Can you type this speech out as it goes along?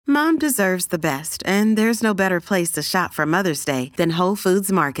Mom deserves the best, and there's no better place to shop for Mother's Day than Whole Foods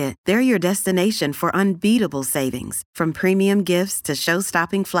Market. They're your destination for unbeatable savings, from premium gifts to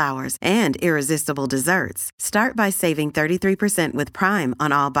show-stopping flowers and irresistible desserts. Start by saving 33% with Prime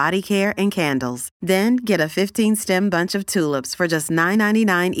on all body care and candles. Then get a 15-stem bunch of tulips for just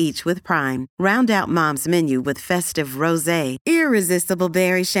 $9.99 each with Prime. Round out Mom's menu with festive rosé, irresistible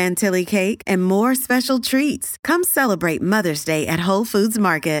berry chantilly cake, and more special treats. Come celebrate Mother's Day at Whole Foods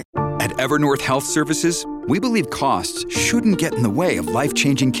Market. At Evernorth Health Services, we believe costs shouldn't get in the way of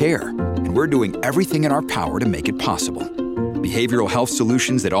life-changing care, and we're doing everything in our power to make it possible. Behavioral health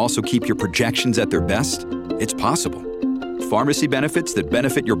solutions that also keep your projections at their best? It's possible. Pharmacy benefits that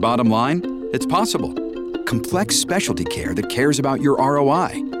benefit your bottom line? It's possible. Complex specialty care that cares about your ROI?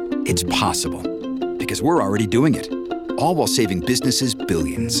 It's possible. Because we're already doing it. All while saving businesses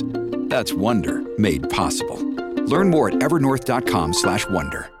billions. That's Wonder made possible. Learn more at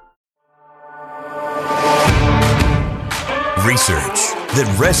evernorth.com/wonder. Research that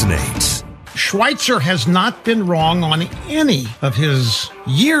resonates. Schweitzer has not been wrong on any of his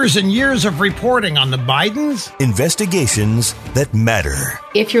years and years of reporting on the Bidens. Investigations that matter.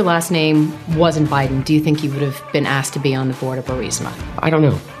 If your last name wasn't Biden, do you think you would have been asked to be on the board of Burisma? I don't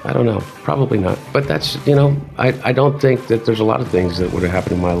know. Probably not. But that's, I don't think that there's a lot of things that would have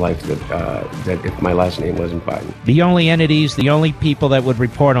happened in my life that if my last name wasn't Biden. The only entities, the only people that would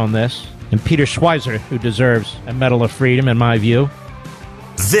report on this, and Peter Schweizer, who deserves a Medal of Freedom, in my view.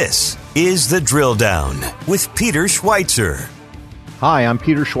 This is The Drill Down with Peter Schweitzer. Hi, I'm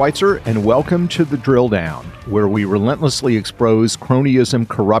Peter Schweitzer, and welcome to The Drill Down, where we relentlessly expose cronyism,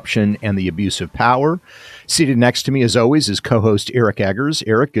 corruption, and the abuse of power. Seated next to me, as always, is co-host Eric Eggers.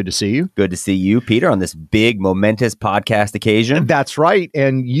 Eric, good to see you. Good to see you, Peter, on this big, momentous podcast occasion. That's right.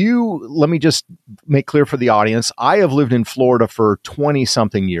 And let me just make clear for the audience, I have lived in Florida for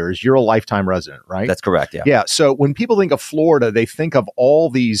 20-something years. You're a lifetime resident, right? That's correct, yeah. Yeah, so when people think of Florida, they think of all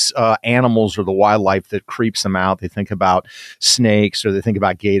these animals or the wildlife that creeps them out. They think about snakes or they think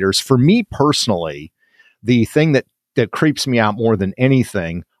about gators. For me personally, the thing that creeps me out more than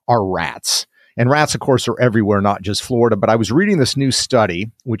anything are rats. And rats, of course, are everywhere, not just Florida. But I was reading this new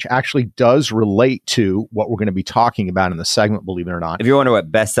study, which actually does relate to what we're going to be talking about in the segment, believe it or not. If you wonder what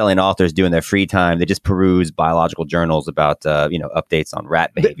best-selling authors do in their free time, they just peruse biological journals about, updates on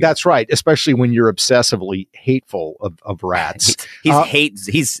rat behavior. That's right, especially when you're obsessively hateful of rats. He's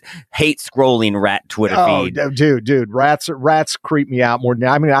hate scrolling rat Twitter feed. Dude, rats creep me out more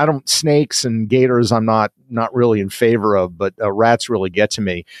than snakes and gators I'm not really in favor of, but rats really get to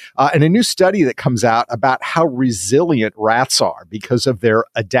me. And a new study that comes out about how resilient rats are because of their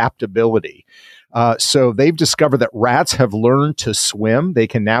adaptability. So they've discovered that rats have learned to swim. They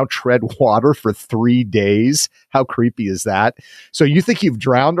can now tread water for 3 days. How creepy is that? So you think you've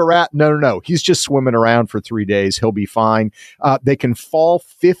drowned a rat? No. He's just swimming around for 3 days. He'll be fine. They can fall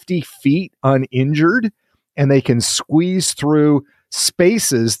 50 feet uninjured, and they can squeeze through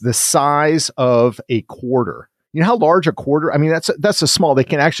spaces the size of a quarter. You know how large a quarter? I mean, that's a small. They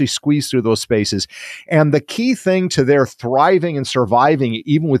can actually squeeze through those spaces. And the key thing to their thriving and surviving,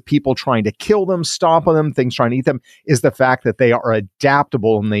 even with people trying to kill them, stomp on them, things trying to eat them, is the fact that they are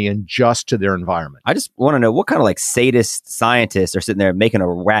adaptable and they adjust to their environment. I just want to know what kind of sadist scientists are sitting there making a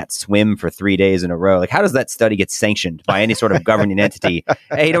rat swim for 3 days in a row. How does that study get sanctioned by any sort of governing entity?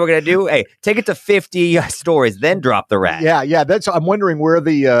 Hey, you know what we're going to do? Hey, take it to 50 stories, then drop the rat. Yeah. I'm wondering where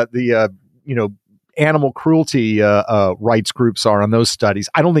the animal cruelty rights groups are on those studies.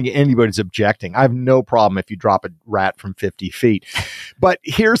 I don't think anybody's objecting. I have no problem if you drop a rat from 50 feet. But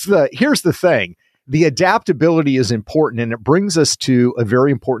here's the thing. The adaptability is important, and it brings us to a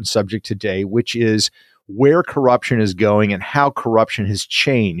very important subject today, which is where corruption is going and how corruption has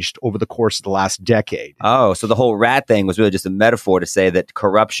changed over the course of the last decade. Oh, so the whole rat thing was really just a metaphor to say that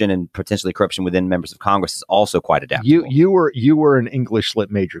corruption and potentially corruption within members of Congress is also quite adaptable. You were an English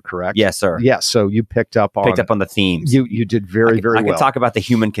lit major, correct? Yes, sir. Yes, so you picked up on the themes. You did very well. I can talk about the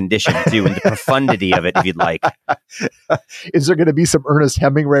human condition too and the profundity of it if you'd like. Is there going to be some Ernest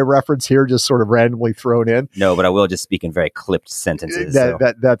Hemingway reference here, just sort of randomly thrown in? No, but I will just speak in very clipped sentences.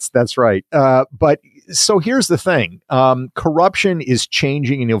 That's right. But so here's the thing. Corruption is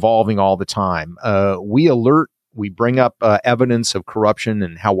changing and evolving all the time. We bring up evidence of corruption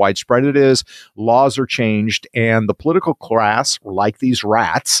and how widespread it is. Laws are changed, and the political class, like these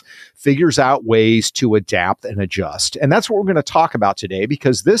rats, figures out ways to adapt and adjust. And that's what we're going to talk about today,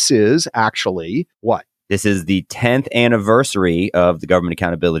 because this is actually what? This is the 10th anniversary of the Government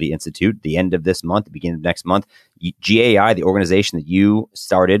Accountability Institute. The end of this month, the beginning of next month, GAI, the organization that you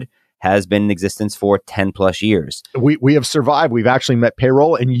started, has been in existence for 10 plus years. We have survived. We've actually met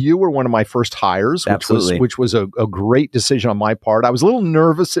payroll, and you were one of my first hires, which was a great decision on my part. I was a little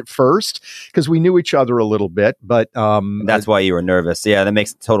nervous at first because we knew each other a little bit, but that's why you were nervous. Yeah, that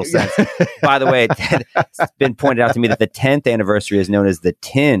makes total sense. By the way, it's been pointed out to me that the 10th anniversary is known as the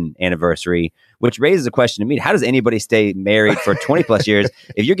tin anniversary, which raises a question to me. How does anybody stay married for 20 plus years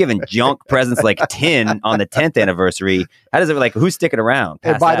if you're giving junk presents like tin on the 10th anniversry? How does it, like, who's sticking around?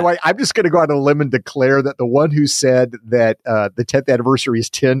 And by the way, I'm just going to go on a limb and declare that the one who said that the 10th anniversary is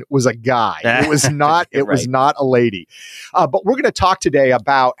tin was a guy. It was not. It was not a lady. But we're going to talk today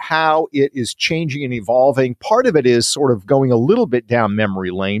about how it is changing and evolving. Part of it is sort of going a little bit down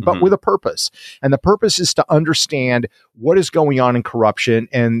memory lane, but with a purpose. And the purpose is to understand what is going on in corruption.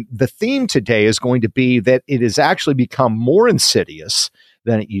 And the theme today is going to be that it has actually become more insidious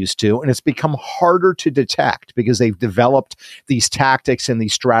than it used to. And it's become harder to detect because they've developed these tactics and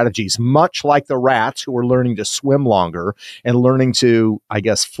these strategies, much like the rats who are learning to swim longer and learning to, I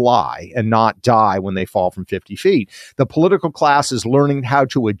guess, fly and not die when they fall from 50 feet. The political class is learning how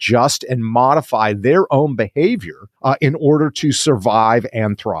to adjust and modify their own behavior in order to survive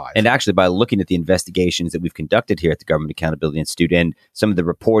and thrive. And actually, by looking at the investigations that we've conducted here at the Government Accountability Institute and some of the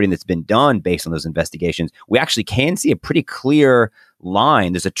reporting that's been done based on those investigations, we actually can see a pretty clear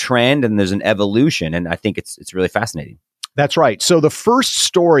line. There's a trend and there's an evolution, and I think it's really fascinating. That's right. So the first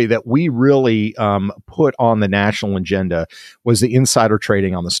story that we really put on the national agenda was the insider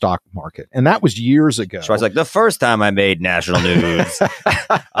trading on the stock market. And that was years ago. So I was like, the first time I made national news,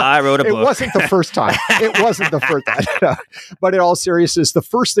 I wrote a book. It wasn't the first time. It wasn't the first time. No. But in all seriousness, the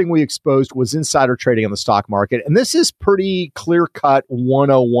first thing we exposed was insider trading on the stock market. And this is pretty clear-cut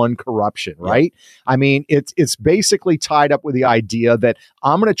 101 corruption, right? Yeah. I mean, it's basically tied up with the idea that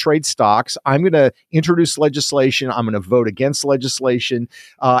I'm going to trade stocks. I'm going to introduce legislation. I'm going to vote against legislation,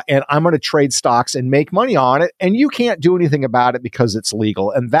 and I'm going to trade stocks and make money on it. And you can't do anything about it because it's legal.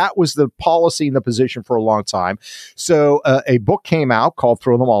 And that was the policy and the position for a long time. So a book came out called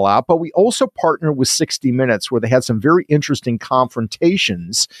Throw Them All Out, but we also partnered with 60 Minutes, where they had some very interesting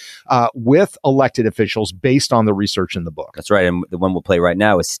confrontations with elected officials based on the research in the book. That's right. And the one we'll play right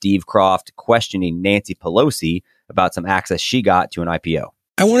now is Steve Kroft questioning Nancy Pelosi about some access she got to an IPO.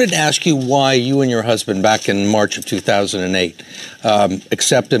 I wanted to ask you why you and your husband, back in March of 2008,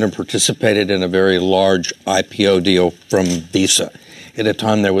 accepted and participated in a very large IPO deal from Visa. At a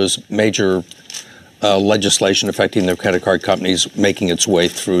time there was major legislation affecting their credit card companies making its way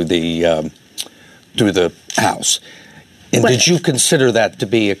through the House. And did you consider that to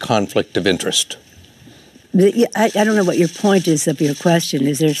be a conflict of interest? I don't know what your point is of your question.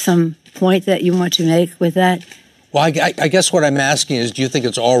 Is there some point that you want to make with that? Well, I guess what I'm asking is, do you think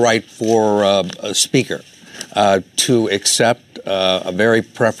it's all right for a speaker to accept a very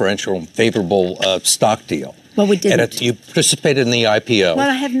preferential and favorable stock deal? Well, we didn't. You participated in the IPO. Well,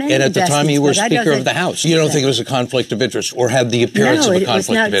 I have many And at the time you were Speaker of the House. You don't think it was a conflict of interest or had the appearance of a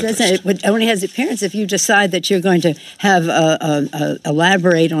conflict of interest? It only has the appearance if you decide that you're going to have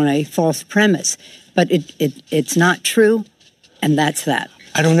elaborate on a false premise. But it's not true, and that's that.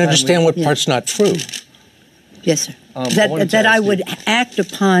 I don't understand what part's not true. Yes, sir. That I would act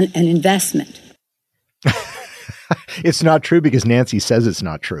upon an investment. It's not true because Nancy says it's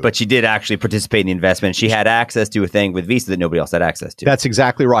not true. But she did actually participate in the investment. She had access to a thing with Visa that nobody else had access to. That's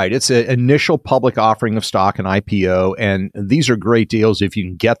exactly right. It's an initial public offering of stock, an IPO. And these are great deals if you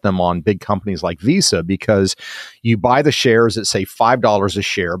can get them on big companies like Visa, because you buy the shares at, say, $5 a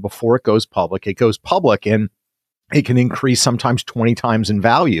share before it goes public. It goes public and it can increase sometimes 20 times in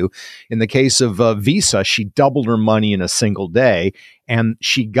value. In the case of Visa, she doubled her money in a single day, and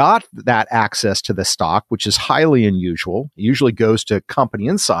she got that access to the stock, which is highly unusual. It usually goes to company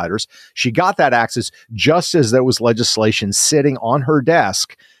insiders. She got that access just as there was legislation sitting on her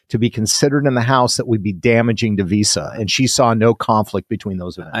desk to be considered in the House that would be damaging to Visa. And she saw no conflict between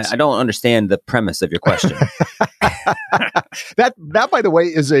those events. I don't understand the premise of your question. That, by the way,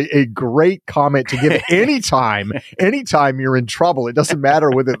 is a great comment to give anytime you're in trouble. It doesn't matter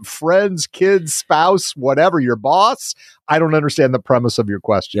whether friends, kids, spouse, whatever, your boss. I don't understand the premise of your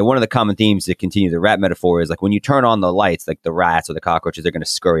question. Yeah, one of the common themes to continue the rat metaphor is like when you turn on the lights, like the rats or the cockroaches, they're going to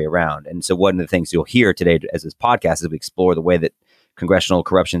scurry around. And so one of the things you'll hear today as this podcast, as we explore the way that congressional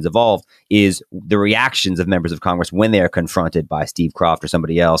corruption's evolved, is the reactions of members of Congress when they are confronted by Steve Kroft or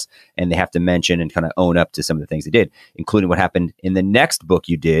somebody else, and they have to mention and kind of own up to some of the things they did, including what happened in the next book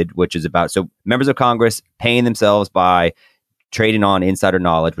you did, which is about members of Congress paying themselves by trading on insider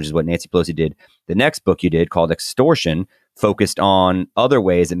knowledge, which is what Nancy Pelosi did. The next book you did, called Extortion, focused on other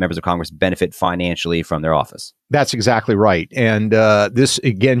ways that members of Congress benefit financially from their office. That's exactly right. And this,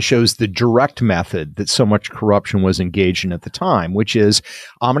 again, shows the direct method that so much corruption was engaged in at the time, which is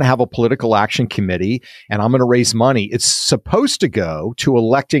I'm going to have a political action committee and I'm going to raise money. It's supposed to go to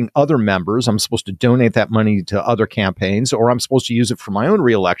electing other members. I'm supposed to donate that money to other campaigns, or I'm supposed to use it for my own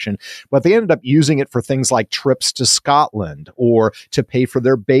reelection. But they ended up using it for things like trips to Scotland, or to pay for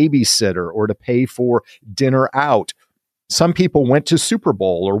their babysitter, or to pay for dinner out. Some people went to Super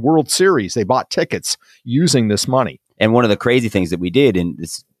Bowl or World Series. They bought tickets using this money. And one of the crazy things that we did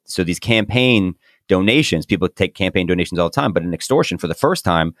so these campaign donations, people take campaign donations all the time, but in extortion, for the first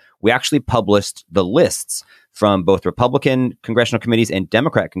time, we actually published the lists from both Republican congressional committees and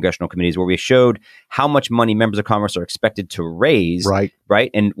Democrat congressional committees, where we showed how much money members of Congress are expected to raise.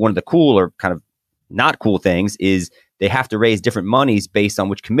 Right. And one of the cool, or kind of not cool things, is they have to raise different monies based on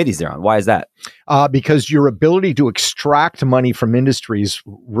which committees they're on. Why is that? Because your ability to extract money from industries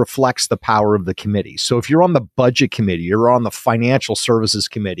reflects the power of the committee. So if you're on the budget committee, you're on the financial services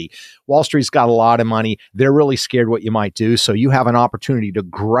committee, Wall Street's got a lot of money. They're really scared what you might do. So you have an opportunity to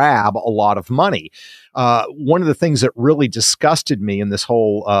grab a lot of money. One of the things that really disgusted me in this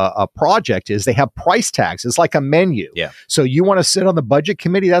whole project is they have price tags. It's like a menu. Yeah. So you want to sit on the budget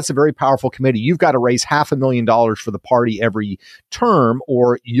committee? That's a very powerful committee. You've got to raise $500,000 for the party every term,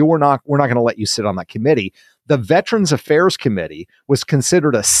 or we're not going to let you sit on that committee. The Veterans Affairs Committee was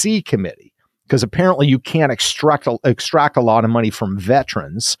considered a C committee, because apparently you can't extract a lot of money from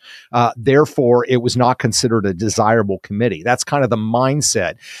veterans. Therefore, it was not considered a desirable committee. That's kind of the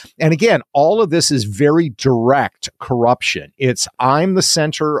mindset. And again, all of this is very direct corruption. It's, I'm the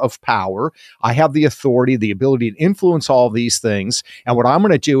center of power. I have the authority, the ability to influence all of these things. And what I'm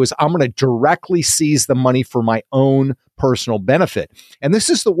going to do is I'm going to directly seize the money for my own personal benefit. And this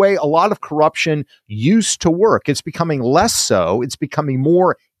is the way a lot of corruption used to work. It's becoming less so. It's becoming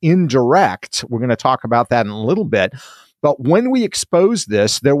more indirect. We're going to talk about that in a little bit. But when we exposed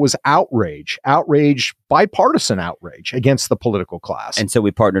this, there was outrage, bipartisan outrage against the political class. And so we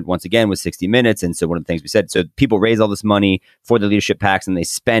partnered once again with 60 Minutes. And so one of the things we said, so people raise all this money for the leadership PACs and they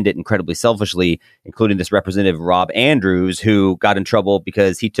spend it incredibly selfishly, including this Representative Rob Andrews, who got in trouble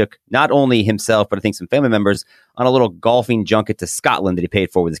because he took not only himself, but I think some family members on a little golfing junket to Scotland that he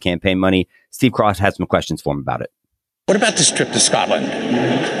paid for with his campaign money. Steve Cross had some questions for him about it. What about this trip to Scotland?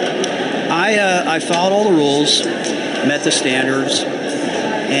 I followed all the rules, met the standards,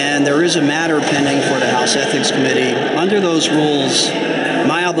 and there is a matter pending for the House Ethics Committee. Under those rules,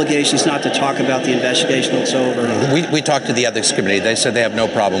 my obligation is not to talk about the investigation until it's over. We talked to the Ethics Committee. They said they have no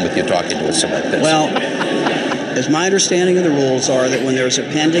problem with you talking to us about this. Well, as my understanding of the rules are that when there's a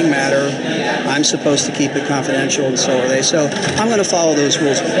pending matter, I'm supposed to keep it confidential, and so are they. So I'm going to follow those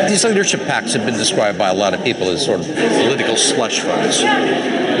rules. These leadership PACs have been described by a lot of people as sort of political slush funds.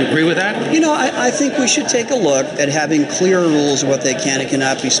 You agree with that? You know, I think we should take a look at having clear rules of what they can and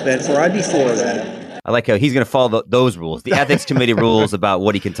cannot be spent for. I'd be for that. I like how he's going to follow those rules, the ethics committee rules about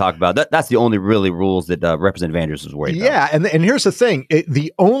what he can talk about. That's the only really rules that Representative Andrews was worried about. Yeah, and here's the thing.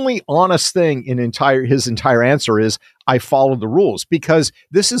 The only honest thing in his entire answer is, I followed the rules, because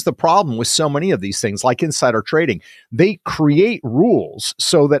this is the problem with so many of these things, like insider trading. They create rules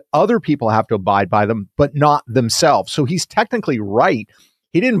so that other people have to abide by them, but not themselves. So he's technically right.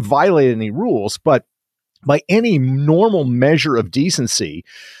 He didn't violate any rules, but by any normal measure of decency,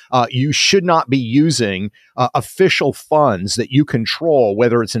 you should not be using official funds that you control,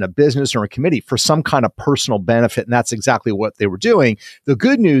 whether it's in a business or a committee, for some kind of personal benefit. And that's exactly what they were doing. The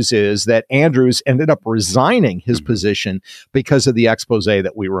good news is that Andrews ended up resigning his position because of the expose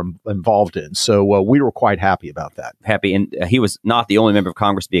that we were involved in. So we were quite happy about that. Happy. And he was not the only member of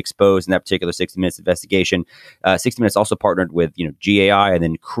Congress to be exposed in that particular 60 Minutes investigation. 60 Minutes also partnered with GAI and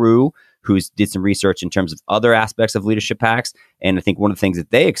then Crew, who did some research in terms of other aspects of leadership PACs. And I think one of the things that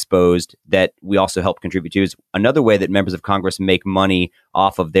they exposed that we also helped contribute to is another way that members of Congress make money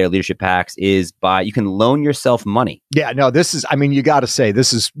off of their leadership PACs is by, you can loan yourself money. Yeah, no, this is, I mean, you got to say,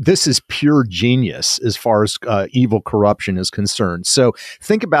 this is pure genius as far as evil corruption is concerned. So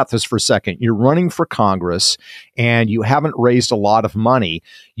think about this for a second. You're running for Congress and you haven't raised a lot of money.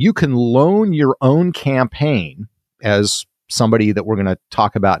 You can loan your own campaign, as somebody that we're going to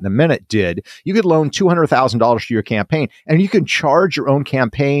talk about in a minute did. You could loan $200,000 to your campaign, and you can charge your own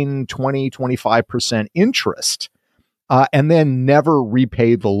campaign 25% interest, and then never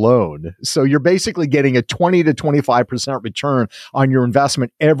repay the loan. So you're basically getting a 20 to 25% return on your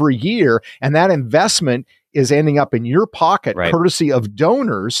investment every year. And that investment is ending up in your pocket, right, courtesy of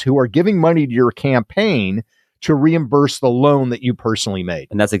donors who are giving money to your campaign to reimburse the loan that you personally made.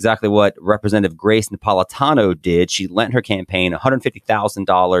 And that's exactly what Representative Grace Napolitano did. She lent her campaign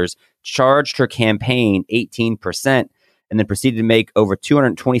 $150,000, charged her campaign 18%, and then proceeded to make over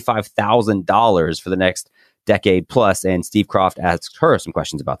 $225,000 for the next decade plus. And Steve Croft asked her some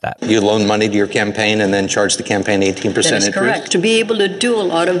questions about that. You loaned money to your campaign and then charged the campaign 18% interest? That is correct. To be able to do a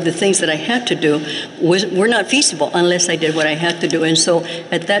lot of the things that I had to do were not feasible unless I did what I had to do. And so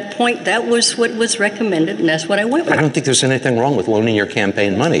at that point, that was what was recommended, and that's what I went with. I don't think there's anything wrong with loaning your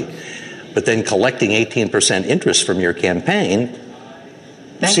campaign money, but then collecting 18% interest from your campaign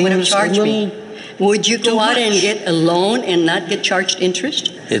seems a little... Would you go out and get a loan and not get charged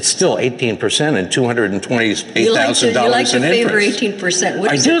interest? It's still 18% and $228,000 you like to in favor interest. 18%.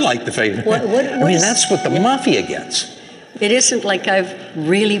 I do like the favor. That's what the mafia gets. It isn't like I've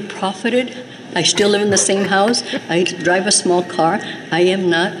really profited. I still live in the same house. I drive a small car. I am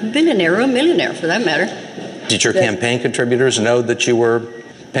not a billionaire or a millionaire, for that matter. Did your campaign contributors know that you were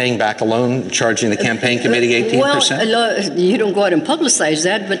paying back a loan, charging the campaign committee 18%? Well, you don't go out and publicize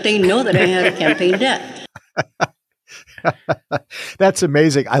that, but they know that I had a campaign debt. That's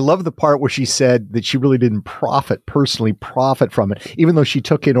amazing. I love the part where she said that she really didn't personally profit from it, even though she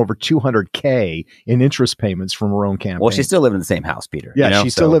took in over $200K in interest payments from her own campaign. Well, she still lived in the same house, Peter. Yeah,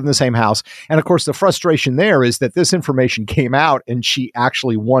 she still lived in the same house. And of course, the frustration there is that this information came out and she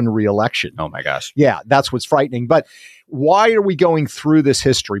actually won re-election. Oh my gosh. Yeah, that's what's frightening. But why are we going through this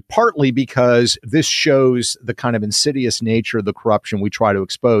history? Partly because this shows the kind of insidious nature of the corruption we try to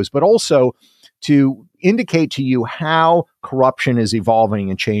expose, but also to indicate to you how corruption is evolving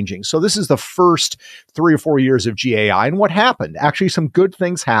and changing. So this is the first 3 or 4 years of GAI. And what happened? Actually, some good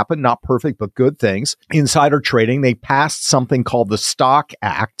things happened, not perfect, but good things. Insider trading, they passed something called the Stock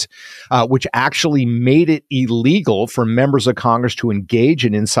Act, which actually made it illegal for members of Congress to engage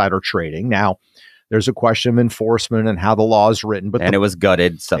in insider trading. Now, there's a question of enforcement and how the law is written. But it was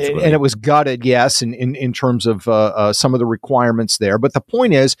gutted subsequently. And it was gutted, yes, in terms of some of the requirements there. But the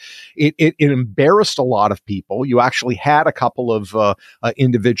point is, it embarrassed a lot of people. You actually had a couple of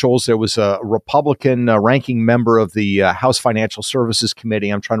individuals. There was a Republican ranking member of the House Financial Services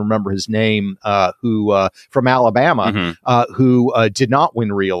Committee, I'm trying to remember his name, who from Alabama, who did not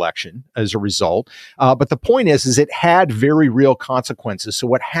win re-election as a result. But the point is it had very real consequences. So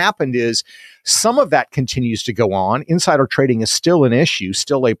what happened is, some of that continues to go on. Insider trading is still an issue,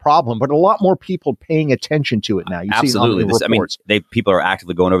 still a problem, but a lot more people paying attention to it now. You Absolutely. See it on the reports. People are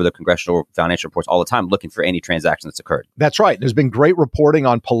actively going over the congressional financial reports all the time, looking for any transaction that's occurred. That's right. There's been great reporting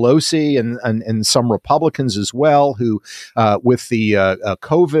on Pelosi and some Republicans as well, who with the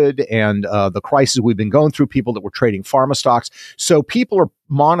COVID and the crisis we've been going through, people that were trading pharma stocks. So people are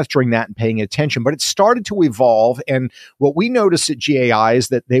monitoring that and paying attention, but it started to evolve. And what we noticed at GAI is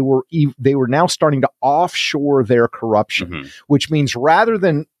that they were now starting to offshore their corruption, which means rather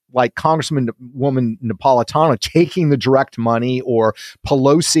than like Congresswoman Napolitano taking the direct money or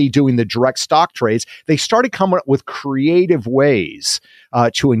Pelosi doing the direct stock trades, they started coming up with creative ways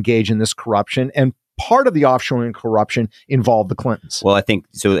to engage in this corruption. And part of the offshoring corruption involved the Clintons. Well, I think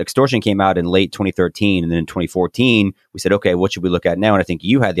so. Extortion came out in late 2013, and then in 2014, we said, okay, what should we look at now? And I think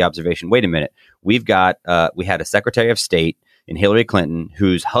you had the observation, wait a minute, we had a Secretary of State in Hillary Clinton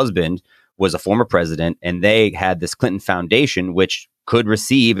whose husband was a former president, and they had this Clinton Foundation, which could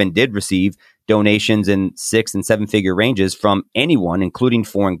receive and did receive donations in 6- and 7-figure ranges from anyone, including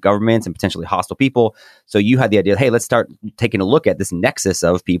foreign governments and potentially hostile people. So you had the idea, hey, let's start taking a look at this nexus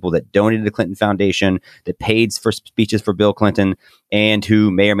of people that donated to the Clinton Foundation, that paid for speeches for Bill Clinton, and who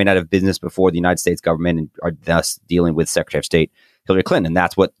may or may not have business before the United States government and are thus dealing with Secretary of State Hillary Clinton. And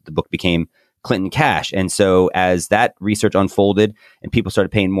that's what the book became, Clinton Cash. And so as that research unfolded and people started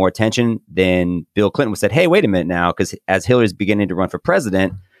paying more attention, then Bill Clinton said, hey, wait a minute now, because as Hillary's beginning to run for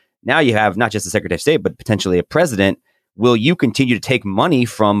president, now you have not just a Secretary of State, but potentially a president. Will you continue to take money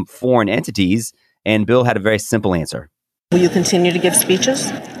from foreign entities? And Bill had a very simple answer. Will you continue to give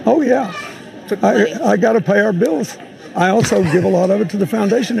speeches? Oh, yeah. I got to pay our bills. I also give a lot of it to the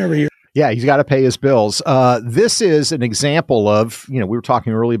foundation every year. Yeah, he's got to pay his bills. This is an example of, we were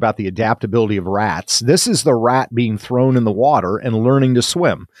talking earlier about the adaptability of rats. This is the rat being thrown in the water and learning to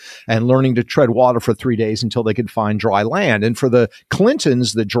swim and learning to tread water for 3 days until they could find dry land. And for the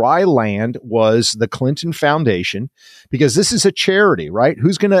Clintons, the dry land was the Clinton Foundation, because this is a charity, right?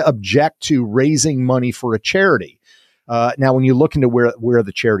 Who's going to object to raising money for a charity? Now, when you look into where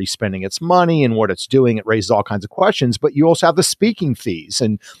the charity's spending its money and what it's doing, it raises all kinds of questions, but you also have the speaking fees.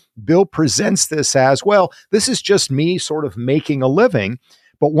 And Bill presents this as, well, this is just me sort of making a living.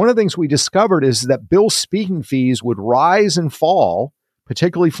 But one of the things we discovered is that Bill's speaking fees would rise and fall,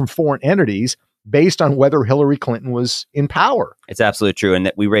 particularly from foreign entities, based on whether Hillary Clinton was in power. It's absolutely true. And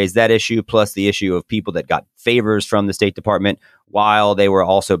that we raised that issue, plus the issue of people that got favors from the State Department while they were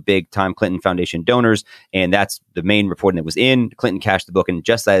also big-time Clinton Foundation donors. And that's the main reporting that was in. Clinton cashed the book. And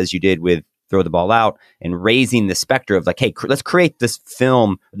just as you did with Throw the Ball Out and raising the specter of like, hey, let's create this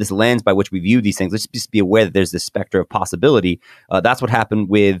film, this lens by which we view these things. Let's just be aware that there's this specter of possibility. That's what happened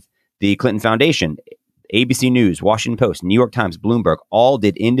with the Clinton Foundation. ABC News, Washington Post, New York Times, Bloomberg, all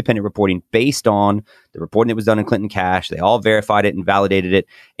did independent reporting based on the reporting that was done in Clinton Cash. They all verified it and validated it.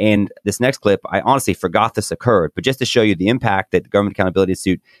 And this next clip, I honestly forgot this occurred, but just to show you the impact that the Government Accountability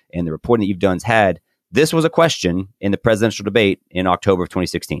Institute and the reporting that you've done's had, this was a question in the presidential debate in October of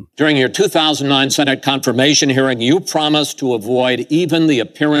 2016. During your 2009 Senate confirmation hearing, you promised to avoid even the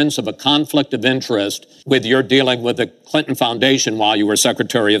appearance of a conflict of interest with your dealing with the Clinton Foundation while you were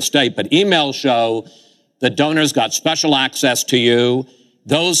Secretary of State. But emails show that donors got special access to you.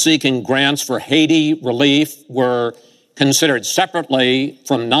 Those seeking grants for Haiti relief were considered separately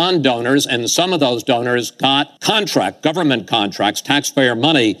from non-donors, and some of those donors got government contracts, taxpayer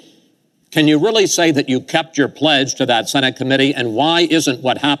money. Can you really say that you kept your pledge to that Senate committee? And why isn't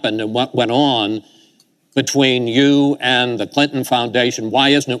what happened and what went on between you and the Clinton Foundation, why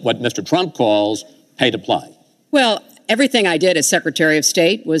isn't it what Mr. Trump calls pay to play? Well, everything I did as Secretary of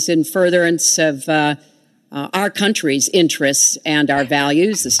State was in furtherance of our country's interests and our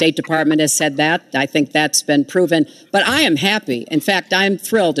values. The State Department has said that. I think that's been proven. But I am happy. In fact, I'm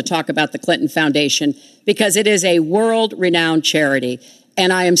thrilled to talk about the Clinton Foundation because it is a world-renowned charity.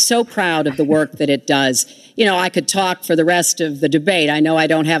 And I am so proud of the work that it does. You know, I could talk for the rest of the debate. I know I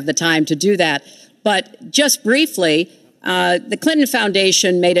don't have the time to do that. But just briefly, the Clinton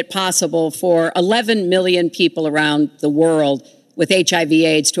Foundation made it possible for 11 million people around the world with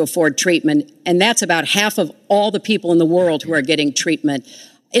HIV/AIDS to afford treatment. And that's about half of all the people in the world who are getting treatment.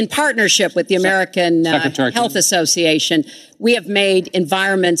 In partnership with the American Health Association, we have made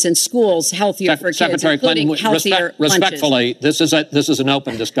environments in schools healthier for kids, Secretary including Clinton, healthier respectfully, this is an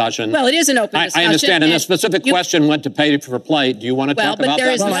open discussion. Well, it is an open discussion. I understand, and the specific question went to pay for play. Do you want to talk about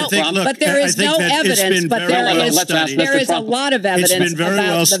that? But there is no evidence, but there is a lot of evidence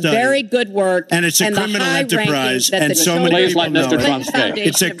about the very good work and it's a criminal enterprise, and so many people know it.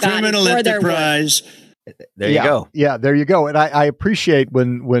 It's a criminal enterprise. There you go. Yeah, there you go. And I appreciate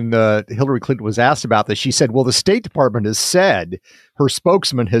when Hillary Clinton was asked about this, she said, well, the State Department has said, her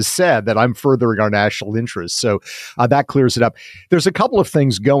spokesman has said that I'm furthering our national interests. So that clears it up. There's a couple of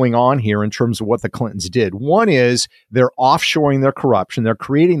things going on here in terms of what the Clintons did. One is they're offshoring their corruption. They're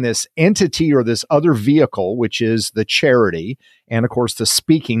creating this entity or this other vehicle, which is the charity. And of course, the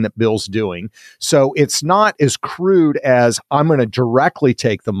speaking that Bill's doing. So it's not as crude as I'm going to directly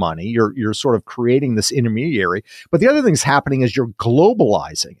take the money. You're sort of creating this intermediary. But the other thing's happening is you're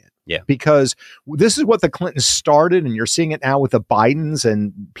globalizing it. Yeah. Because this is what the Clintons started, and you're seeing it now with the Bidens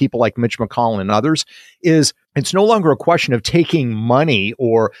and people like Mitch McConnell and others, is it's no longer a question of taking money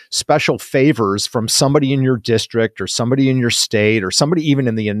or special favors from somebody in your district or somebody in your state or somebody even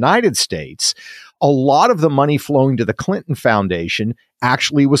in the United States. A lot of the money flowing to the Clinton Foundation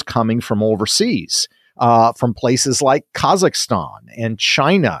actually was coming from overseas, from places like Kazakhstan and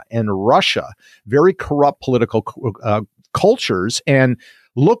China and Russia, very corrupt political cultures. And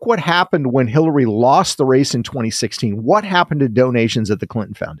look what happened when Hillary lost the race in 2016. What happened to donations at the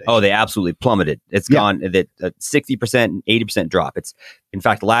Clinton Foundation? Oh, they absolutely plummeted. It's gone that 60% and 80% drop. It's, in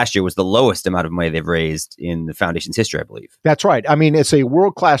fact, last year was the lowest amount of money they've raised in the foundation's history, I believe. That's right. I mean, it's a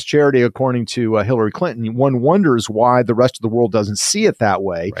world-class charity, according to Hillary Clinton. One wonders why the rest of the world doesn't see it that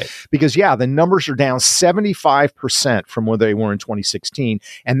way. Right. Because, yeah, the numbers are down 75% from where they were in 2016.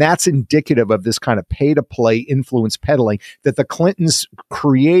 And that's indicative of this kind of pay-to-play influence peddling that the Clintons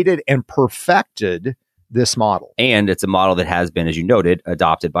created and perfected this model. And it's a model that has been, as you noted,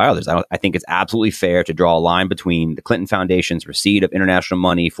 adopted by others. I think it's absolutely fair to draw a line between the Clinton Foundation's receipt of international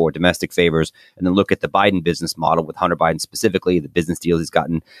money for domestic favors and then look at the Biden business model with Hunter Biden specifically, the business deals he's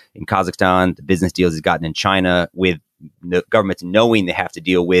gotten in Kazakhstan, the business deals he's gotten in China, with the governments knowing they have to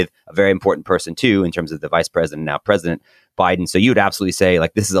deal with a very important person too, in terms of the vice president, now President Biden. So you would absolutely say,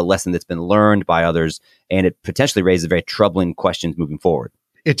 like, this is a lesson that's been learned by others, and it potentially raises very troubling questions moving forward.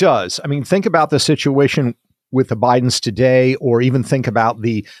 It does. I mean, think about the situation with the Bidens today, or even think about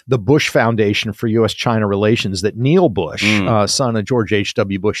the Bush Foundation for U.S.-China relations that Neil Bush, son of George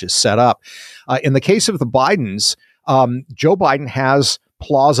H.W. Bush, has set up. In the case of the Bidens, Joe Biden has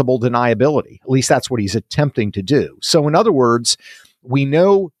plausible deniability. At least that's what he's attempting to do. So in other words, we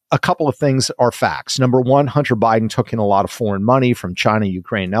know a couple of things are facts. Number one, Hunter Biden took in a lot of foreign money from China,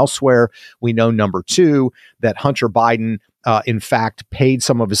 Ukraine, and elsewhere. We know, number two, that Hunter Biden, in fact, paid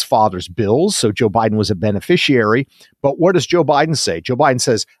some of his father's bills. So Joe Biden was a beneficiary. But what does Joe Biden say? Joe Biden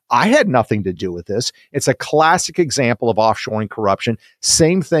says, I had nothing to do with this. It's a classic example of offshoring corruption.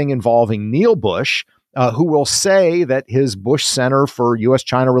 Same thing involving Neil Bush, who will say that his Bush Center for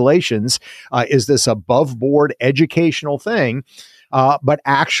U.S.-China Relations is this above-board educational thing. But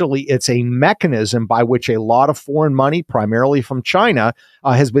actually, it's a mechanism by which a lot of foreign money, primarily from China,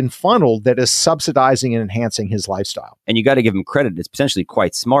 has been funneled that is subsidizing and enhancing his lifestyle. And you got to give him credit. It's potentially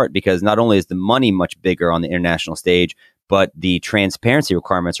quite smart because not only is the money much bigger on the international stage, but the transparency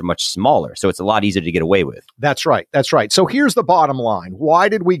requirements are much smaller. So it's a lot easier to get away with. That's right. That's right. So here's the bottom line. Why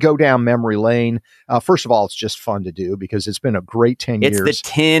did we go down memory lane? First of all, it's just fun to do because it's been a great 10 years. It's the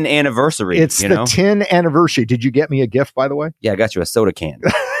 10 anniversary. It's the 10 anniversary. Did you get me a gift, by the way? Yeah, I got you a soda can.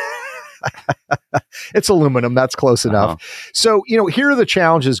 It's aluminum. That's close enough. So, here are the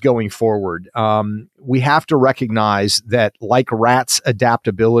challenges going forward. We have to recognize that like rats'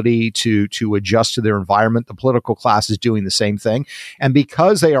 adaptability to adjust to their environment, the political class is doing the same thing. And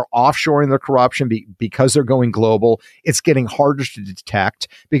because they are offshoring their corruption, because they're going global, it's getting harder to detect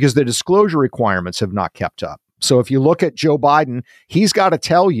because the disclosure requirements have not kept up. So if you look at Joe Biden, he's got to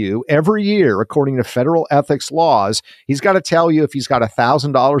tell you every year, according to federal ethics laws, he's got to tell you if he's got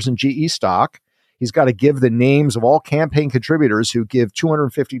 $1,000 in GE stock, he's got to give the names of all campaign contributors who give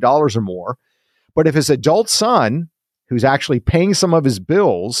 $250 or more. But if his adult son, who's actually paying some of his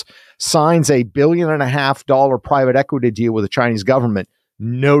bills, signs a $1.5 billion private equity deal with the Chinese government,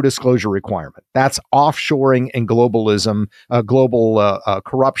 no disclosure requirement. That's offshoring and globalism, global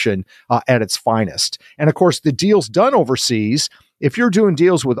corruption at its finest. And of course, the deals done overseas, if you're doing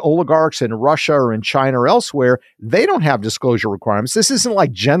deals with oligarchs in Russia or in China or elsewhere, they don't have disclosure requirements. This isn't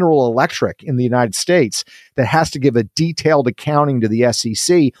like General Electric in the United States that has to give a detailed accounting to the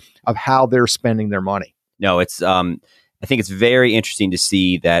SEC of how they're spending their money. No, it's I think it's very interesting to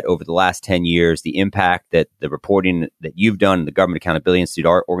see that over the last 10 years, the impact that the reporting that you've done, the Government Accountability Institute,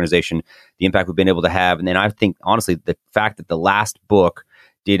 our organization, the impact we've been able to have. And then I think, honestly, the fact that the last book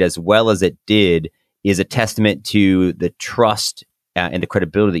did as well as it did is a testament to the trust and the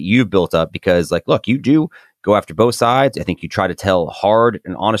credibility that you've built up because, look, you do go after both sides. I think you try to tell hard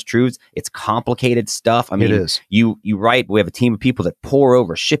and honest truths. It's complicated stuff. I mean, it is. You write, we have a team of people that pore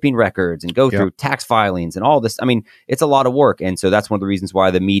over shipping records and go through tax filings and all this. I mean, it's a lot of work. And so that's one of the reasons why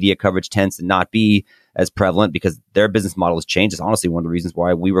the media coverage tends to not be as prevalent because their business model has changed. It's honestly one of the reasons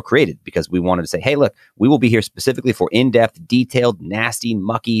why we were created because we wanted to say, hey, look, we will be here specifically for in-depth, detailed, nasty,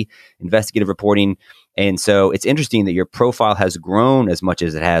 mucky investigative reporting. And so it's interesting that your profile has grown as much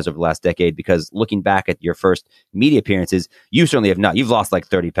as it has over the last decade because looking back at your first media appearances, you certainly have not. You've lost like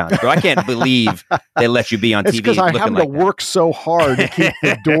 30 pounds. Bro, I can't believe they let you be on TV. It's because I have to work so hard to keep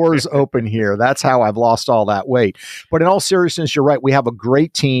the doors open here. That's how I've lost all that weight. But in all seriousness, you're right. We have a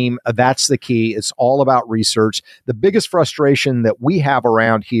great team. That's the key. It's all about research. The biggest frustration that we have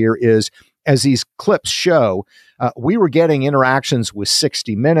around here is, as these clips show, we were getting interactions with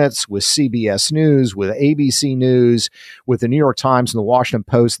 60 Minutes, with CBS News, with ABC News, with the New York Times and the Washington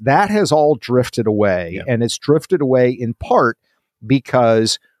Post. That has all drifted away. Yeah. And it's drifted away in part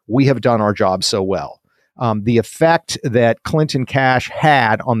because we have done our job so well. The effect that Clinton Cash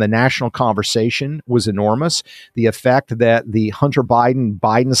had on the national conversation was enormous. The effect that the Hunter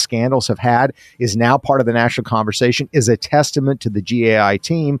Biden scandals have had is now part of the national conversation, is a testament to the GAI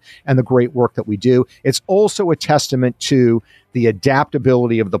team and the great work that we do. It's also a testament to the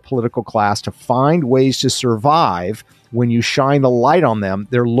adaptability of the political class to find ways to survive. When you shine the light on them,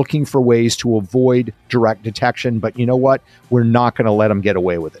 they're looking for ways to avoid direct detection. But you know what? We're not going to let them get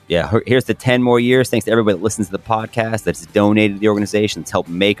away with it. Yeah. Here's the 10 more years. Thanks to everybody that listens to the podcast, that's donated to the organization, that's helped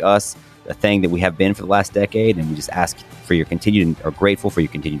make us the thing that we have been for the last decade. And we just ask for your continued and are grateful for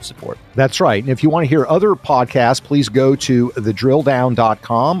your continued support. That's right. And if you want to hear other podcasts, please go to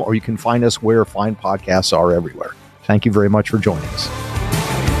thedrilldown.com or you can find us where fine podcasts are everywhere. Thank you very much for joining us.